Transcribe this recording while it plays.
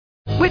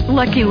With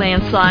Lucky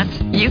Land Slots,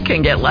 you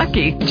can get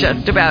lucky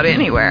just about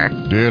anywhere.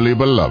 Dearly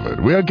beloved,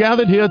 we are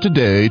gathered here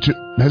today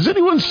to... Has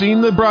anyone seen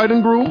the bride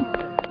and groom?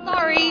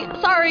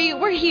 Sorry,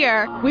 we're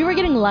here. We were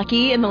getting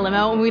lucky in the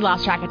limo and we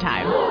lost track of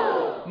time.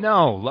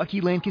 No,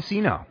 Lucky Land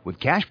Casino, with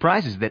cash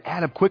prizes that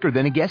add up quicker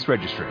than a guest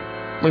registry.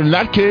 In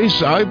that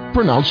case, I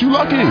pronounce you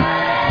lucky.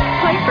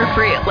 Play for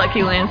free at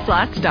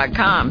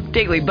LuckyLandSlots.com.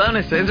 Daily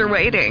bonuses are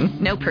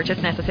waiting. No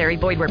purchase necessary.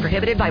 Void where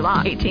prohibited by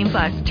law.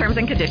 18+. Terms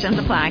and conditions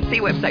apply. See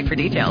website for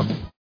details.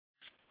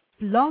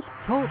 Blog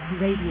Talk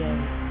Radio.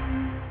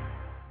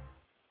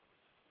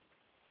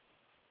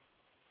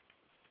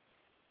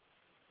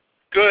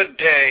 Good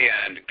day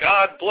and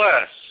God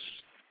bless.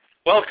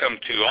 Welcome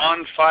to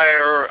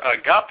OnFire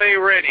Agape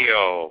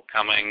Radio,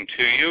 coming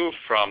to you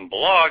from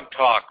Blog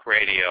Talk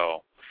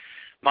Radio.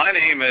 My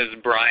name is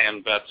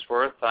Brian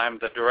Betzworth. I'm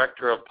the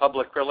Director of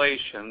Public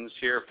Relations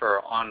here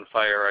for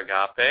OnFire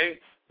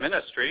Agape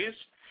Ministries.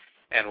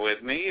 And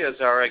with me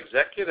is our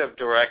Executive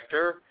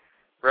Director,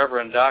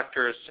 Reverend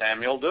Dr.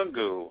 Samuel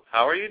Dungu.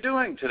 How are you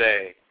doing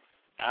today?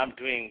 I'm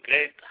doing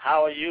great.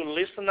 How are you,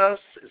 listeners?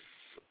 It's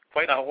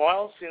quite a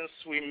while since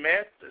we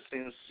met,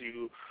 since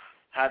you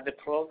had the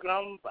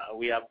program.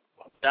 We have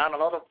done a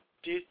lot of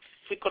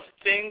difficult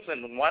things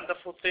and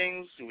wonderful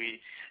things.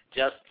 We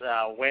just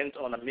went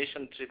on a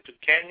mission trip to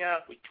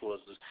Kenya, which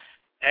was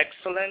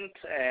excellent,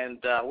 and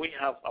we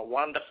have a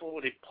wonderful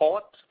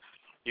report.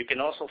 You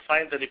can also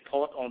find the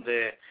report on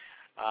the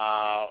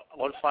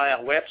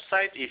OnFire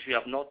website if you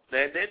have not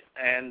read it.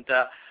 And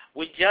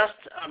we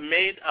just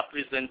made a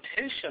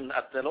presentation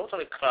at the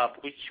Rotary Club,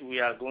 which we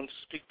are going to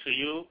speak to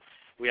you.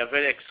 We are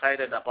very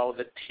excited about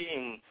the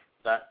team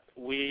that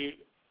we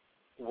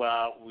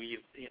were with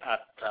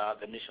at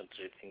the mission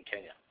trip in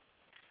Kenya.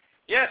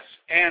 Yes,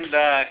 and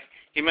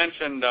he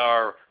mentioned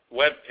our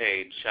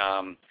webpage.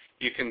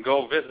 You can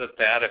go visit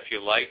that if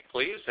you like,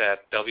 please,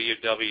 at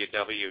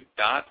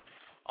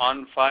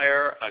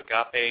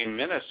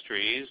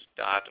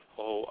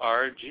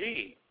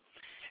www.onfireagapeministries.org.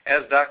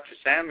 As Dr.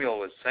 Samuel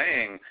was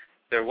saying,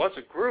 there was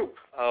a group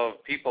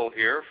of people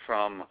here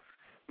from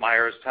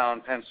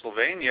Myerstown,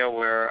 Pennsylvania,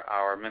 where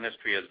our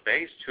ministry is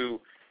based, who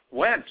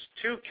went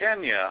to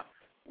Kenya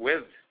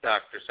with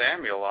Dr.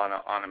 Samuel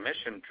on a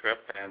mission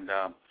trip, and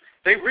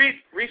they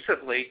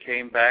recently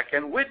came back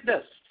and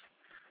witnessed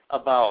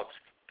about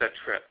the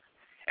trip.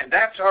 And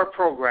that's our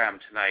program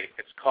tonight.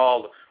 It's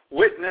called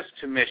Witness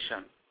to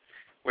Mission.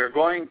 We're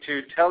going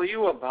to tell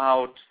you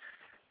about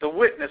the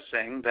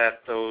witnessing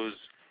that those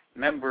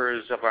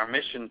members of our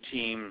mission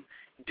team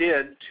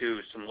did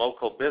to some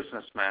local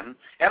businessmen,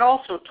 and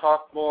also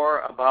talk more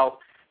about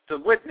the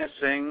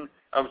witnessing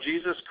of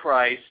Jesus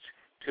Christ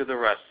to the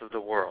rest of the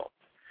world.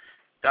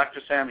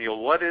 Dr.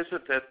 Samuel, what is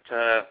it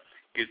that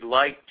you'd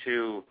like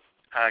to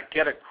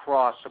get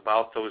across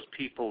about those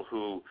people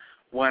who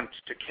went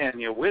to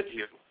Kenya with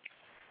you?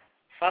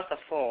 First of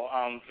all,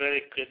 I'm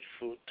very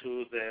grateful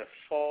to the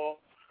four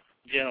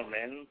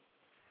gentlemen,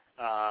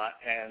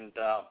 and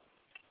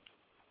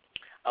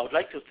I would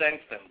like to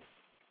thank them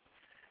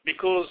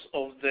because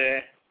of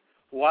the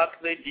work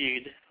they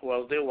did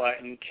while they were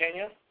in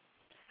Kenya.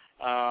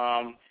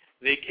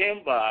 They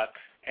came back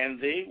and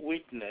they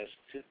witnessed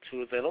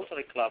to the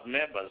Rotary Club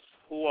members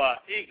who are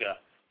eager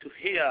to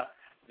hear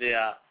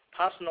their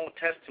personal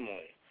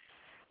testimony.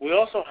 We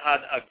also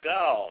had a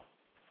girl,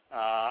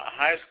 a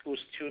high school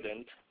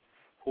student,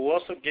 who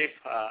also gave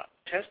her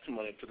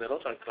testimony to the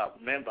Rotary Club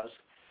members,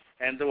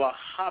 and they were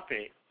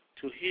happy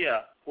to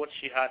hear what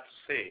she had to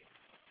say.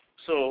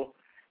 So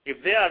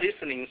if they are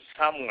listening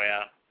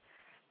somewhere,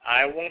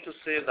 I want to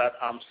say that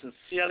I'm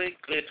sincerely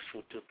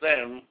grateful to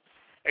them,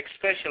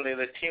 especially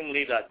the team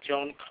leader,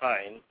 John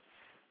Klein,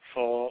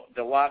 for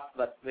the work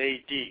that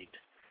they did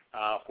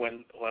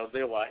while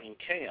they were in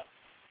Kenya.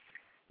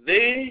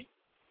 They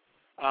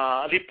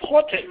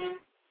reported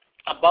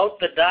about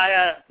the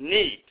dire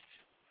needs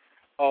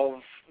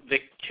of the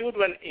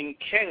children in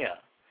Kenya.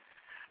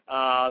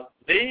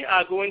 They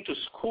are going to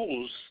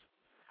schools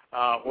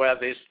where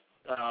there's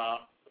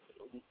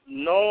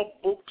no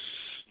books,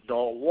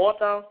 no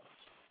water,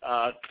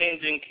 clean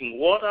drinking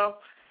water,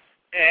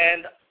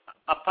 and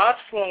apart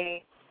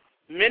from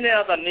many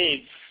other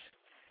needs,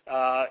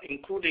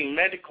 including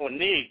medical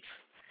needs,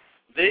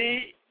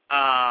 they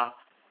are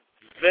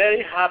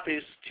very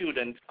happy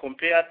students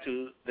compared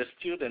to the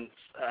students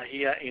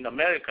here in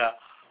America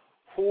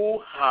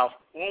who have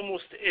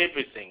almost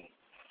everything.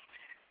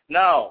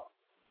 Now,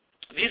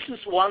 this is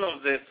one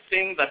of the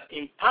things that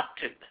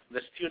impacted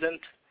the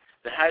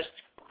high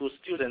school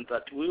student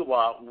that we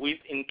were with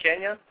in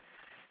Kenya.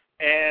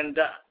 And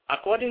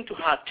according to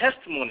her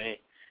testimony,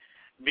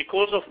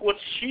 because of what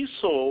she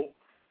saw,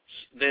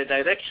 the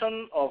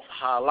direction of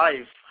her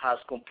life has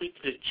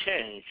completely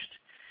changed.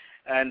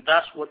 And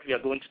that's what we are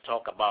going to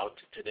talk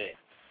about today.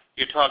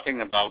 You're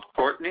talking about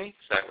Courtney,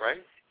 is that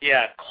right?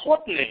 Yeah,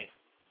 Courtney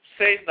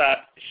said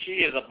that she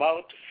is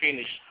about to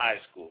finish high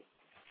school.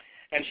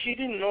 And she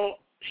did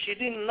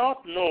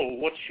not know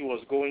what she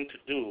was going to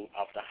do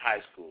after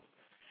high school.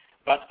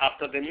 But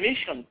after the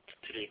mission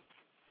trip,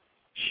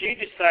 she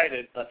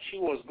decided that she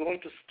was going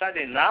to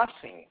study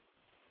nursing.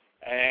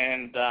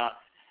 And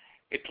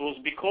it was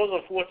because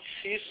of what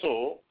she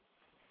saw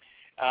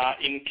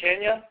in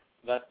Kenya,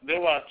 that there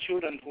were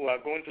children who were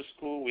going to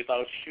school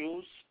without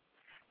shoes.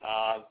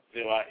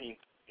 They were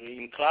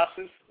in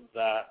classes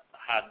that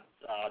had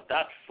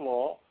dirt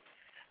floor.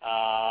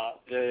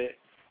 The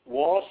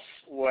walls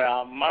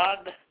were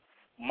mud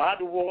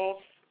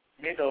walls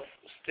made of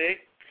stick,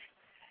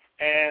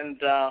 and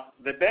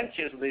the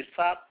benches they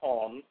sat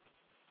on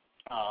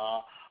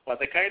were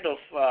the kind of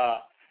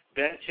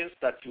benches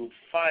that you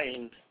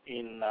find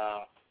in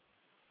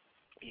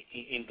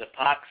the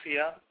parks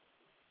here,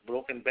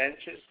 broken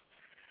benches.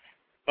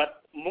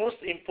 But most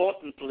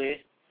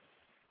importantly,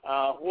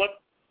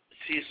 what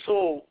she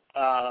saw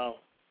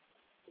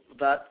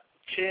that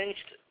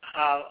changed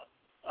her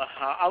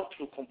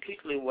outlook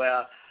completely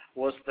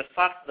was the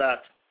fact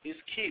that these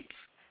kids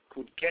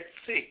could get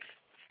sick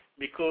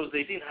because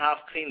they didn't have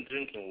clean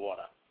drinking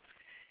water.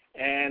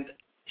 And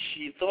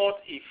she thought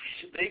if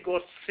they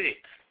got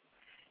sick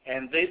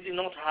and they did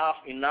not have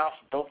enough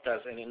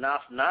doctors and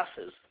enough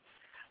nurses,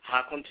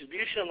 her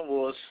contribution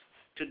was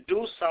to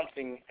do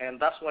something, and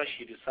that's why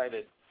she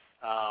decided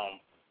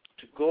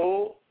to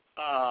go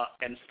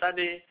and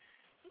study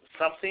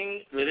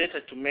something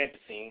related to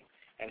medicine,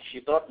 and she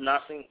thought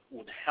nursing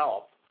would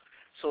help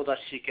so that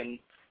she can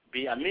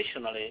be a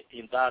missionary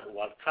in third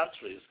world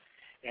countries.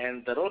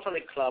 And the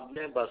Rotary Club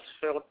members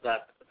felt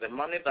that the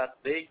money that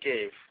they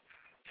gave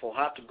for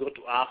her to go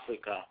to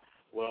Africa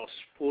was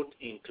put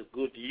into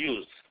good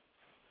use.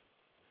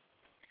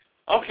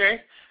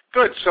 Okay,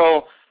 good.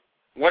 So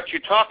what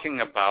you're talking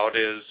about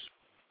is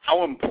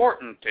how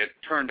important it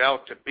turned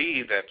out to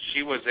be that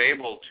she was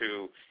able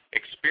to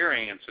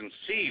experience and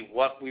see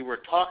what we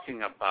were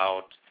talking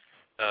about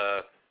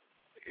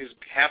is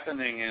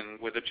happening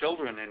with the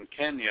children in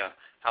Kenya,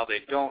 how they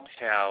don't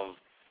have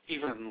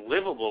even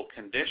livable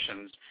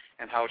conditions,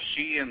 and how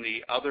she and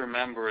the other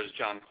members,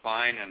 John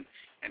Klein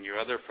and your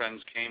other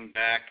friends, came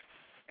back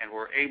and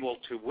were able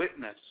to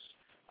witness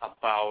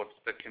about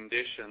the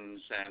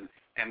conditions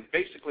and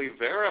basically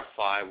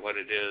verify what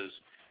it is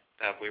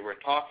that we were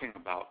talking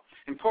about.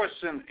 And of course,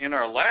 in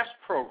our last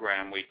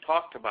program, we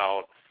talked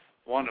about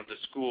one of the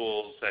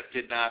schools that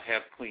did not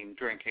have clean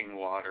drinking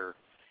water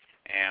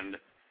and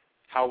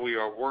how we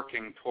are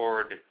working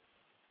toward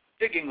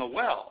digging a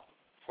well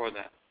for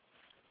them,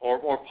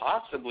 or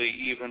possibly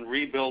even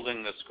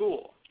rebuilding the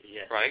school.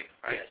 Yes. Right?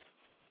 Yes.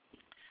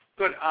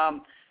 Good.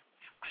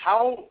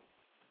 How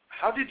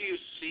did you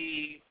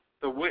see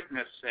the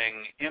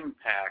witnessing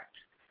impact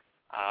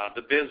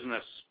the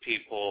business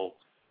people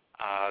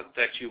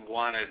that you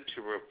wanted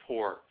to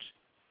report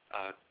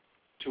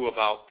to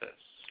about this?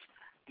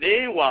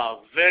 They were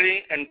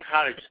very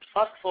encouraged.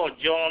 First of all,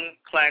 John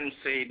Klein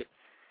said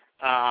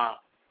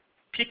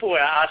people were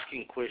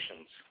asking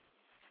questions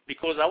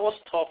because I was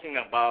talking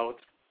about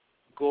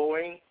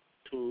going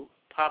to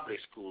public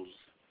schools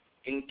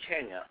in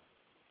Kenya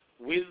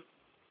with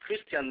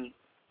Christian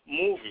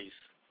movies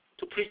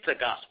to preach the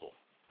gospel.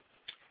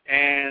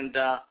 And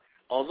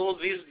although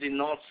this did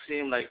not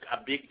seem like a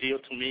big deal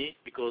to me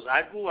because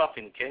I grew up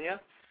in Kenya,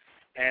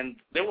 and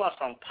there were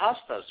some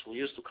pastors who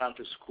used to come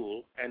to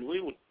school, and we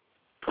would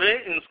pray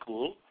in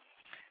school,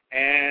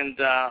 and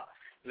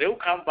they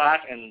would come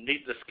back and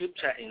read the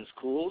scripture in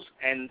schools,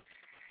 and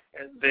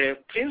the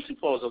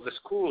principals of the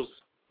schools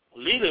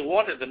really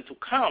wanted them to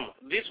come.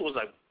 This was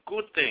a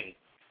good thing.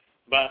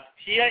 But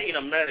here in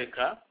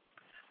America,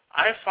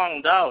 I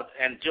found out,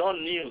 and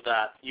John knew,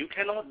 that you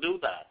cannot do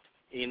that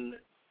in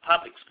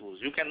public schools.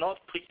 You cannot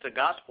preach the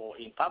gospel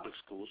in public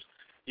schools.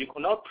 You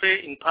cannot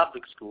pray in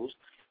public schools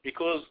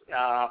because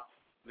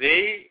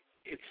they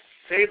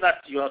say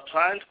that you are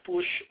trying to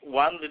push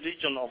one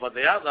religion over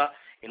the other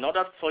in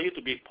order for you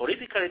to be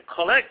politically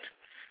correct.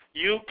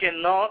 You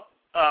cannot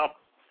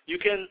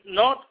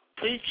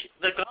preach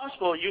the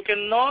gospel. You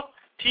cannot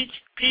teach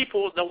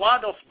people the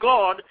word of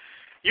God.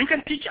 You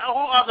can teach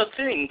all other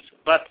things,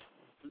 but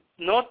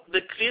not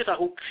the Creator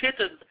who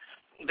created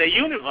the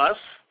universe.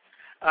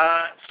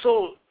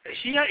 So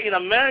here in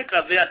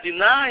America, they are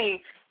denying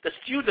the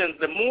students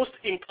the most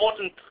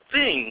important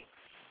thing.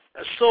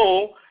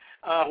 So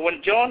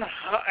when John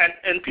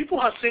and people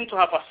have seemed to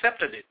have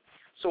accepted it.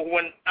 So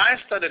when I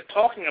started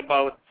talking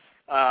about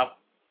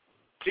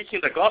preaching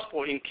the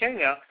gospel in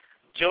Kenya,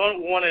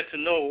 John wanted to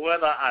know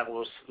whether I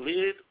was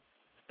really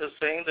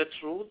saying the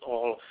truth,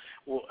 or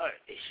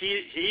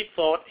he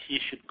thought he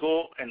should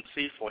go and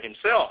see for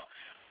himself.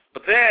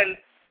 But then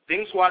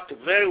things worked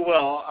very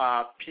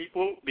well.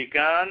 People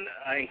began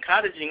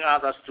encouraging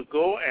others to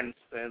go, and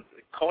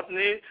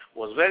Courtney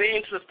was very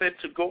interested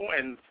to go,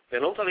 and the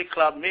Rotary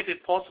Club made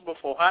it possible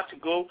for her to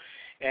go.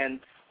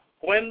 And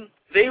when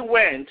they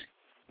went,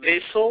 they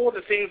saw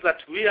the things that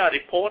we are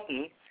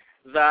reporting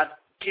that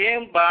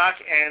came back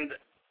and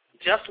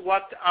just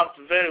worked out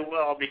very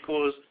well,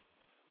 because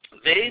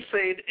they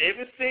said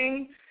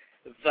everything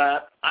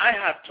that I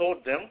had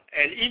told them,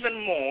 and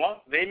even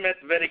more. They met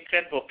very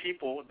credible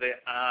people. The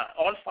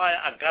OnFire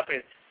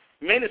Agape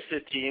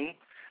ministry team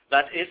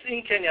that is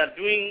in Kenya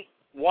doing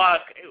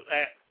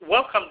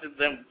welcomed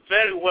them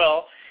very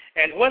well.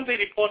 And when they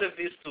reported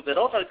this to the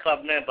Rotary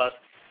Club members,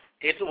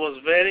 it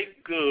was very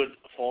good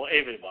for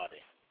everybody.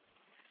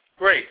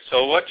 Great.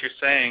 So what you're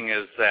saying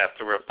is that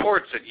the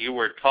reports that you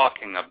were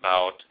talking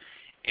about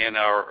in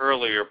our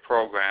earlier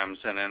programs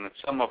and in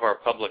some of our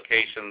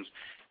publications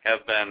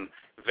have been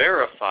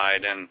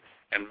verified and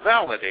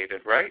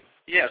validated, right?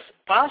 Yes.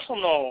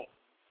 Personal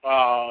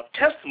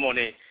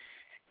testimony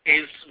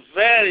is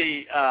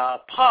very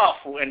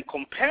powerful and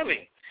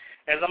compelling.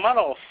 As a matter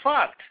of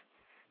fact,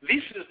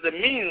 this is the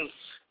means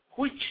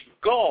which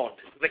God,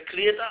 the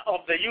creator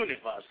of the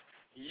universe,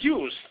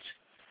 used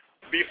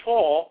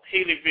before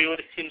he revealed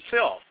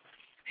himself.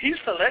 He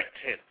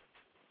selected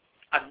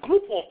a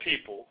group of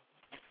people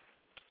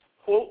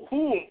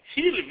whom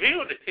he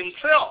revealed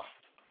himself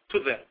to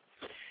them.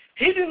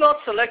 He did not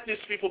select these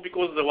people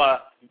because they were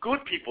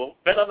good people,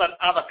 better than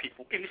other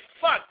people. In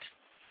fact,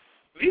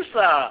 these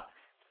are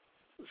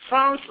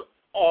sons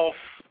of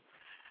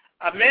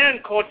a man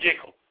called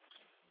Jacob,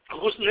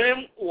 whose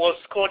name was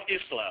called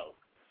Israel.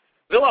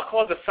 They were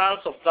called the sons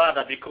of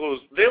Dada because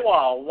they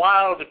were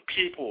wild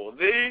people.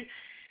 They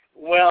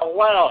were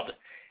wild.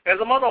 As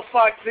a matter of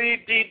fact,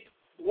 they did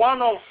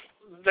one of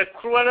the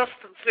cruelest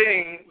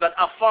thing that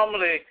a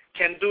family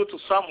can do to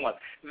someone.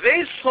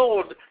 They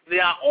sold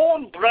their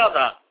own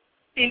brother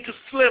into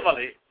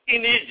slavery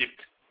in Egypt.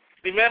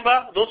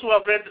 Remember, those who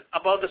have read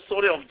about the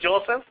story of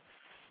Joseph?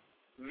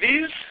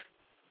 These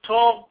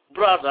 12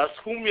 brothers,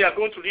 whom we are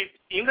going to read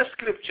in the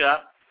scripture,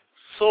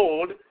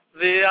 sold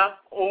their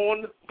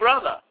own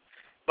brother.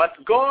 But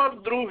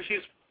God, through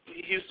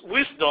his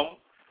wisdom,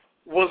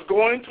 was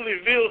going to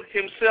reveal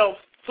himself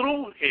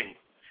through him.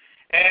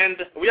 And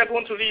we are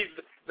going to read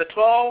the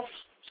 12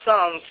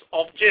 sons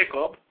of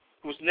Jacob,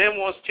 whose name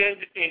was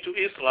changed into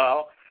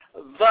Israel,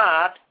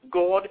 that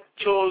God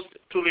chose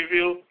to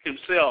reveal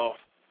himself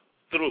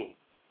through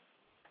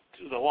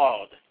to the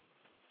world.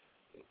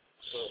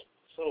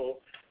 So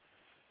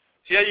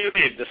here you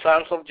read the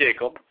sons of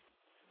Jacob.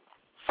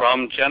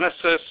 From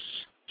Genesis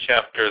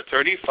chapter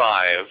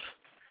 35,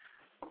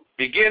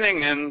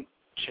 beginning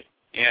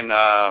in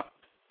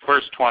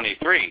verse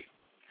 23.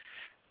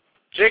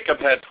 Jacob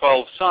had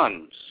 12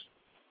 sons,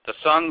 the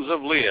sons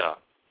of Leah: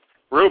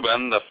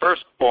 Reuben, the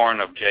firstborn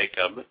of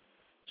Jacob;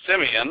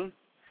 Simeon,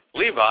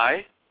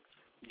 Levi,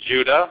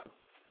 Judah,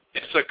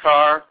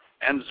 Issachar,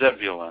 and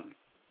Zebulun.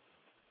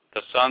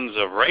 The sons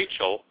of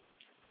Rachel: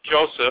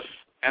 Joseph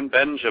and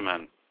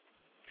Benjamin.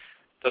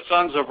 The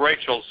sons of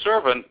Rachel's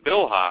servant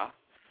Bilhah: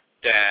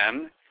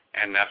 Dan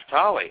and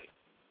Naphtali.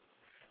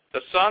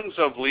 The sons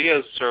of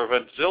Leah's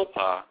servant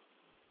Zilpah: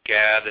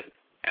 Gad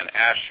and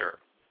Asher.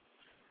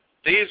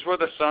 These were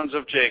the sons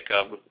of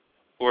Jacob,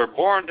 who were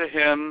born to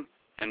him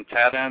in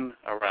Paddan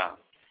Aram.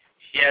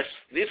 Yes,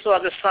 these were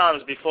the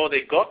sons before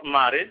they got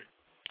married.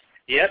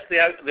 Yes,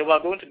 they were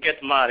going to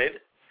get married,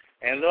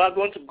 and they were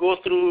going to go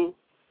through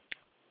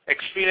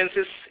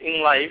experiences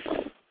in life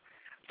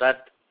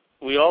that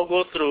we all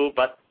go through,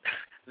 but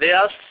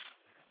theirs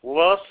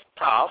was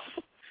tough.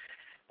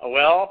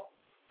 Well,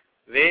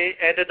 they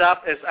ended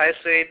up, as I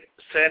said,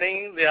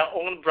 sending their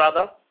own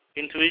brother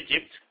into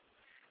Egypt.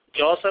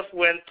 Joseph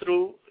went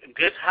through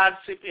great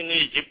hardship in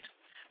Egypt,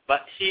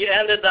 but he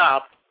ended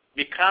up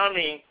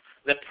becoming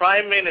the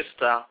prime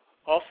minister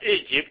of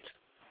Egypt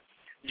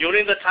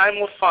during the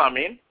time of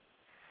famine.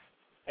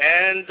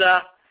 And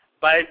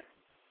by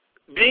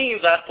being in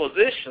that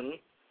position,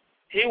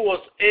 he was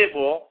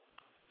able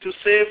to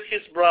save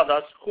his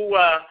brothers who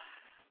were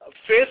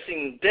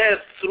facing death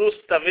through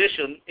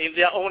starvation in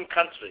their own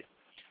country.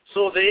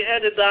 So they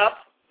ended up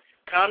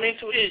coming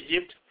to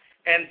Egypt,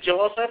 and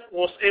Joseph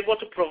was able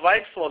to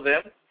provide for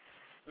them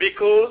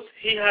because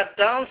he had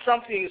done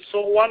something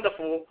so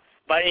wonderful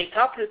by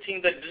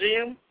interpreting the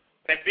dream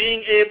and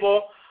being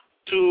able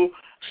to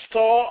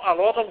store a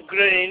lot of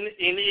grain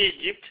in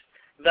Egypt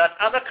that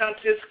other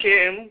countries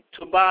came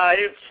to buy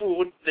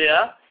food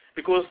there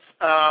because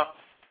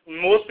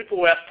most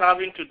people were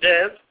starving to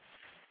death.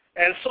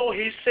 And so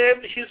he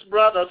saved his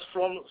brothers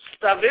from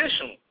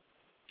starvation.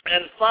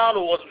 And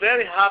Pharaoh was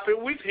very happy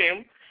with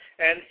him,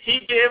 and he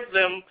gave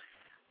them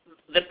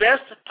the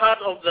best part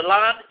of the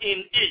land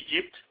in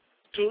Egypt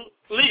to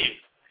live.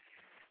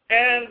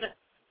 And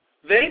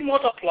they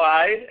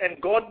multiplied, and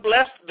God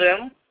blessed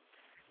them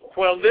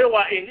while they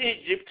were in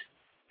Egypt,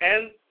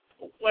 and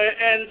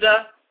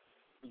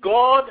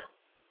God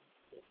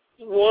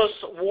was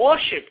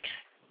worshipped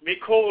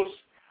because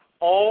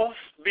of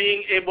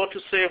being able to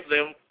save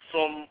them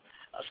from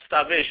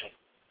starvation.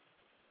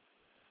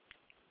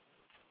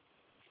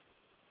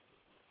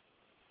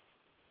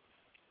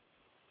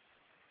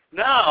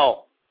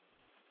 Now,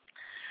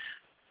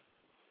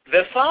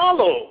 the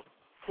Pharaoh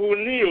who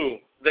knew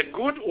the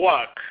good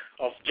work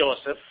of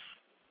Joseph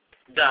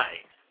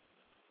died.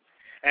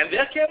 And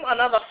there came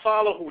another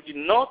Pharaoh who did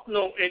not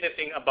know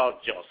anything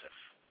about Joseph.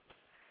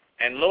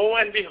 And lo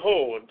and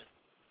behold,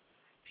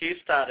 he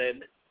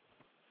started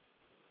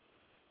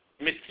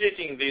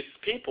mistreating these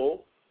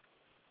people.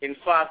 In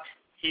fact,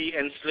 he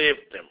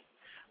enslaved them.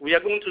 we are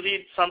going to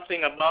read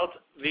something about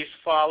this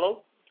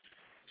Pharaoh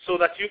so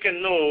that you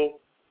can know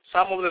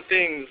some of the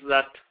things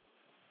that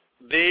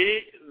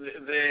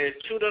the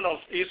children of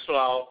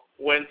Israel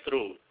went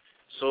through.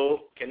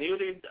 So can you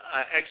read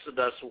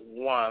Exodus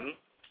 1?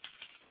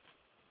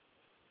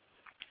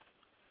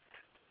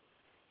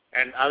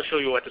 And I'll show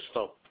you where to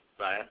stop,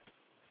 Brian.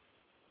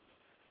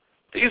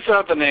 These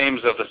are the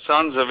names of the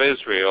sons of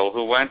Israel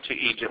who went to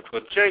Egypt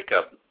with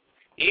Jacob,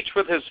 each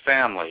with his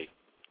family: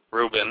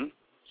 Reuben,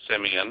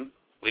 Simeon,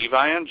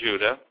 Levi and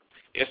Judah,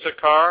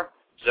 Issachar,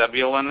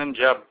 Zebulun and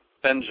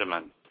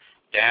Benjamin,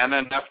 Dan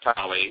and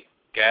Naphtali,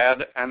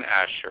 Gad and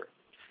Asher.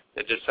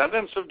 The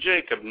descendants of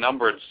Jacob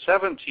numbered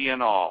 70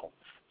 in all.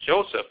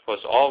 Joseph was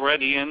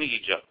already in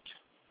Egypt.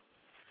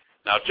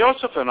 Now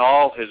Joseph and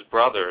all his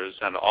brothers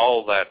and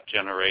all that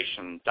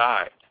generation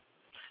died.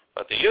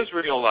 But the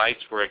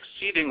Israelites were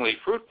exceedingly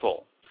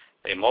fruitful.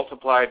 They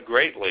multiplied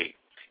greatly,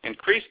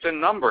 increased in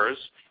numbers,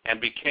 and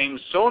became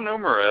so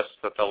numerous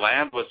that the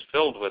land was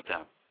filled with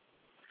them.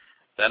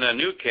 Then a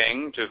new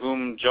king, to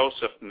whom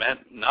Joseph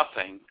meant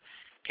nothing,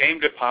 came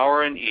to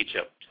power in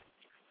Egypt.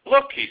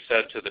 "Look," he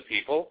said to the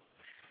people,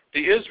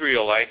 "the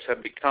Israelites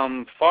have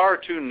become far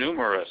too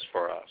numerous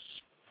for us.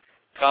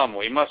 Come,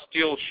 we must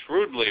deal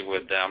shrewdly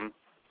with them,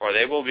 or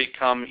they will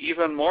become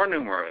even more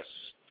numerous.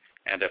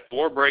 And if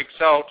war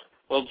breaks out,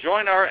 we'll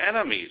join our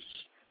enemies,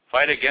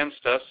 fight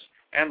against us,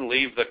 and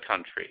leave the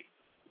country."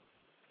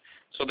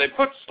 So they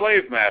put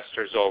slave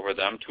masters over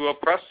them to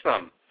oppress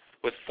them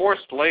with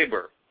forced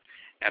labor,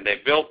 and they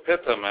built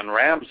Pithom and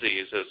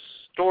Ramses as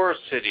store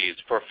cities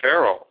for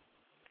Pharaoh.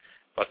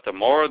 But the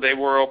more they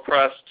were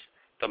oppressed,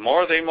 the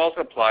more they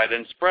multiplied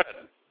and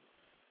spread.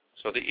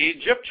 So the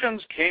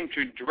Egyptians came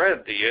to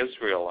dread the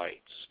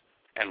Israelites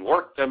and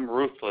worked them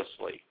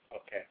ruthlessly.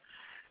 Okay.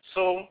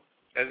 So,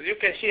 as you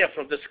can hear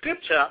from the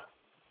scripture,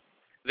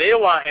 they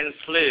were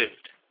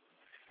enslaved.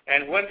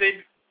 And when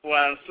they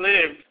were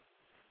enslaved,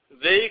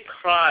 they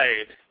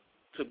cried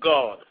to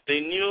God.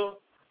 They knew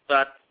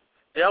that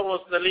there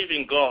was the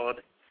living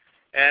God,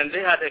 and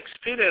they had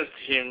experienced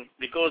him,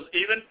 because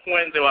even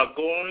when they were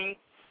going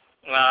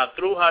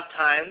through hard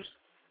times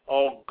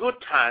or good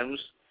times,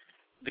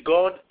 the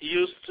God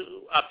used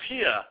to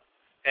appear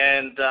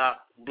and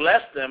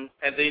bless them,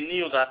 and they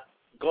knew that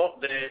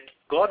the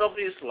God of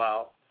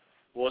Israel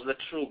was the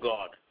true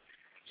God.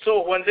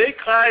 So when they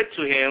cried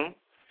to him,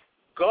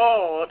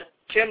 God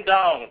came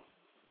down,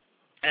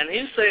 and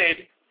he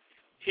said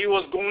he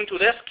was going to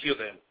rescue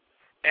them.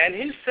 And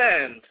he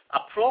sent a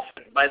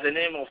prophet by the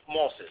name of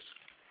Moses.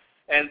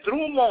 And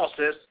through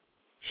Moses,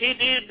 he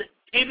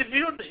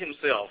revealed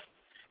himself.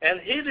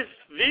 And he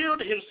revealed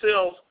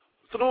himself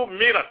through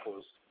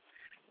miracles.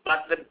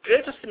 But the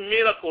greatest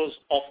miracles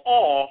of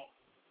all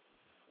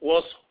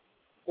was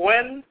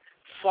when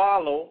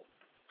Pharaoh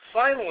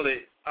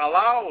finally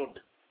allowed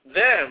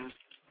them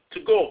to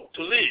go,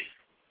 to leave.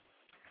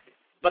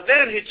 But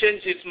then he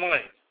changed his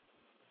mind.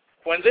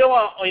 When they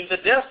were in the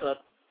desert,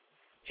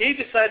 he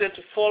decided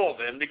to follow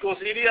them, because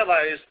he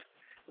realized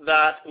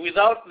that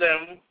without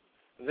them,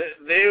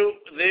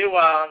 they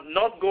were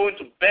not going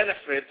to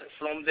benefit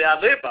from their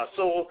labor.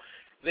 So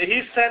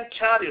he sent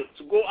chariots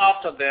to go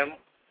after them,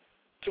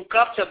 to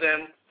capture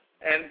them,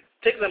 and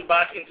take them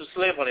back into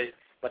slavery.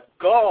 But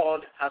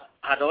God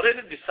had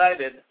already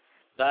decided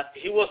that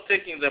he was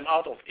taking them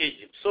out of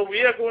Egypt. So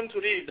we are going to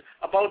read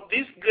about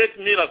these great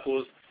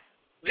miracles,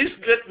 this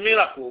great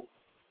miracle,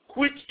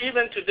 which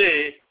even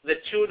today the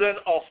children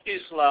of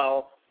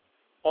Israel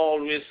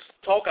always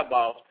talk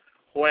about,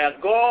 where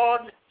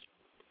God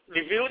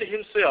revealed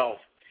himself.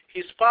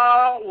 His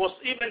power was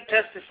even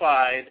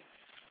testified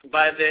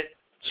by the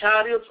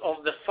chariots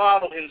of the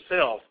Pharaoh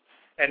himself.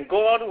 And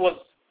God was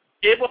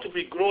able to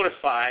be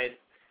glorified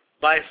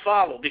by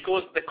Pharaoh,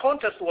 because the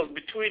contest was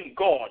between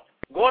God.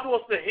 God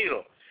was the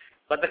hero.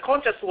 But the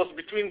contest was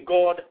between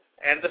God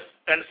and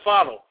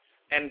Pharaoh.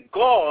 And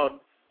God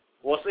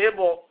was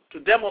able to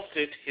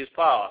demonstrate his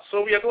power.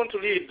 So we are going to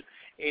read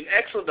in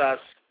Exodus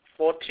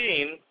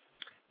 14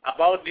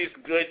 about this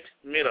great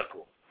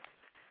miracle.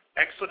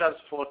 Exodus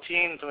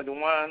 14,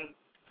 21,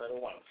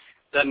 31.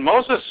 Then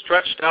Moses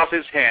stretched out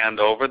his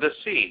hand over the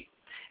sea,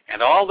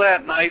 and all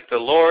that night the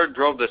Lord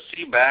drove the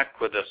sea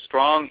back with a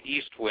strong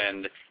east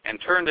wind and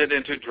turned it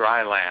into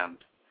dry land.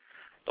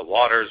 The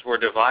waters were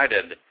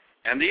divided,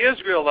 and the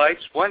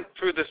Israelites went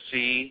through the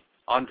sea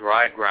on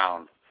dry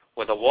ground,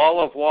 with a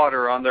wall of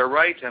water on their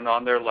right and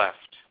on their left.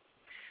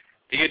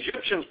 The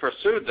Egyptians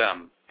pursued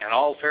them, and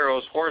all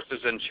Pharaoh's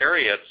horses and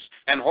chariots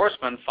and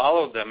horsemen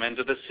followed them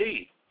into the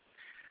sea.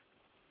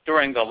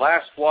 During the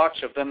last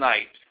watch of the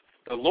night,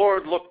 the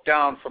Lord looked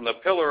down from the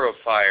pillar of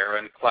fire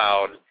and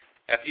cloud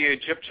at the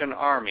Egyptian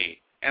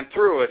army and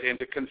threw it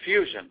into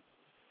confusion.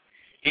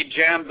 He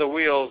jammed the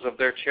wheels of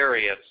their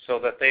chariots so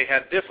that they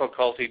had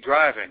difficulty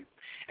driving,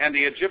 and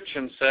the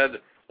Egyptians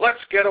said,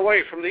 "Let's get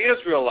away from the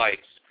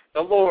Israelites.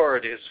 The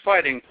Lord is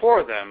fighting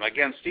for them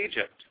against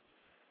Egypt."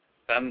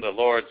 Then the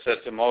Lord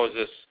said to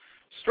Moses,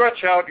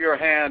 "Stretch out your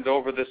hand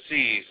over the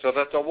sea so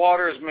that the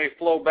waters may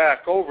flow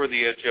back over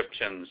the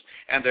Egyptians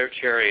and their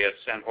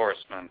chariots and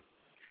horsemen."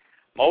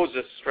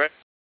 Moses Stretch.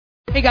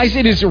 Hey guys,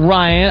 it is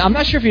Ryan. I'm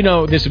not sure if you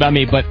know this about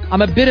me, but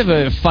I'm a bit of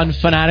a fun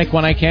fanatic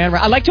when I can.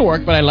 I like to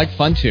work, but I like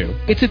fun too.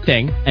 It's a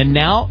thing. And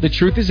now the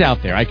truth is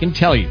out there. I can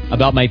tell you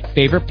about my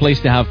favorite place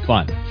to have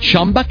fun.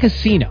 Chumba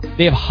Casino.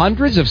 They have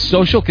hundreds of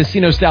social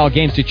casino style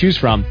games to choose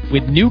from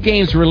with new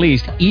games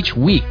released each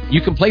week.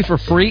 You can play for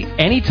free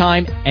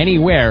anytime,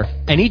 anywhere.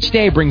 And each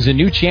day brings a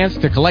new chance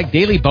to collect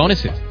daily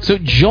bonuses. So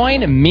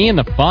join me in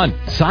the fun.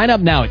 Sign up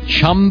now at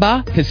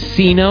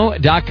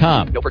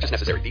ChumbaCasino.com. No purchase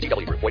necessary.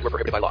 VGW Group. Void where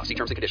prohibited by law. See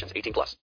terms and conditions. 18+.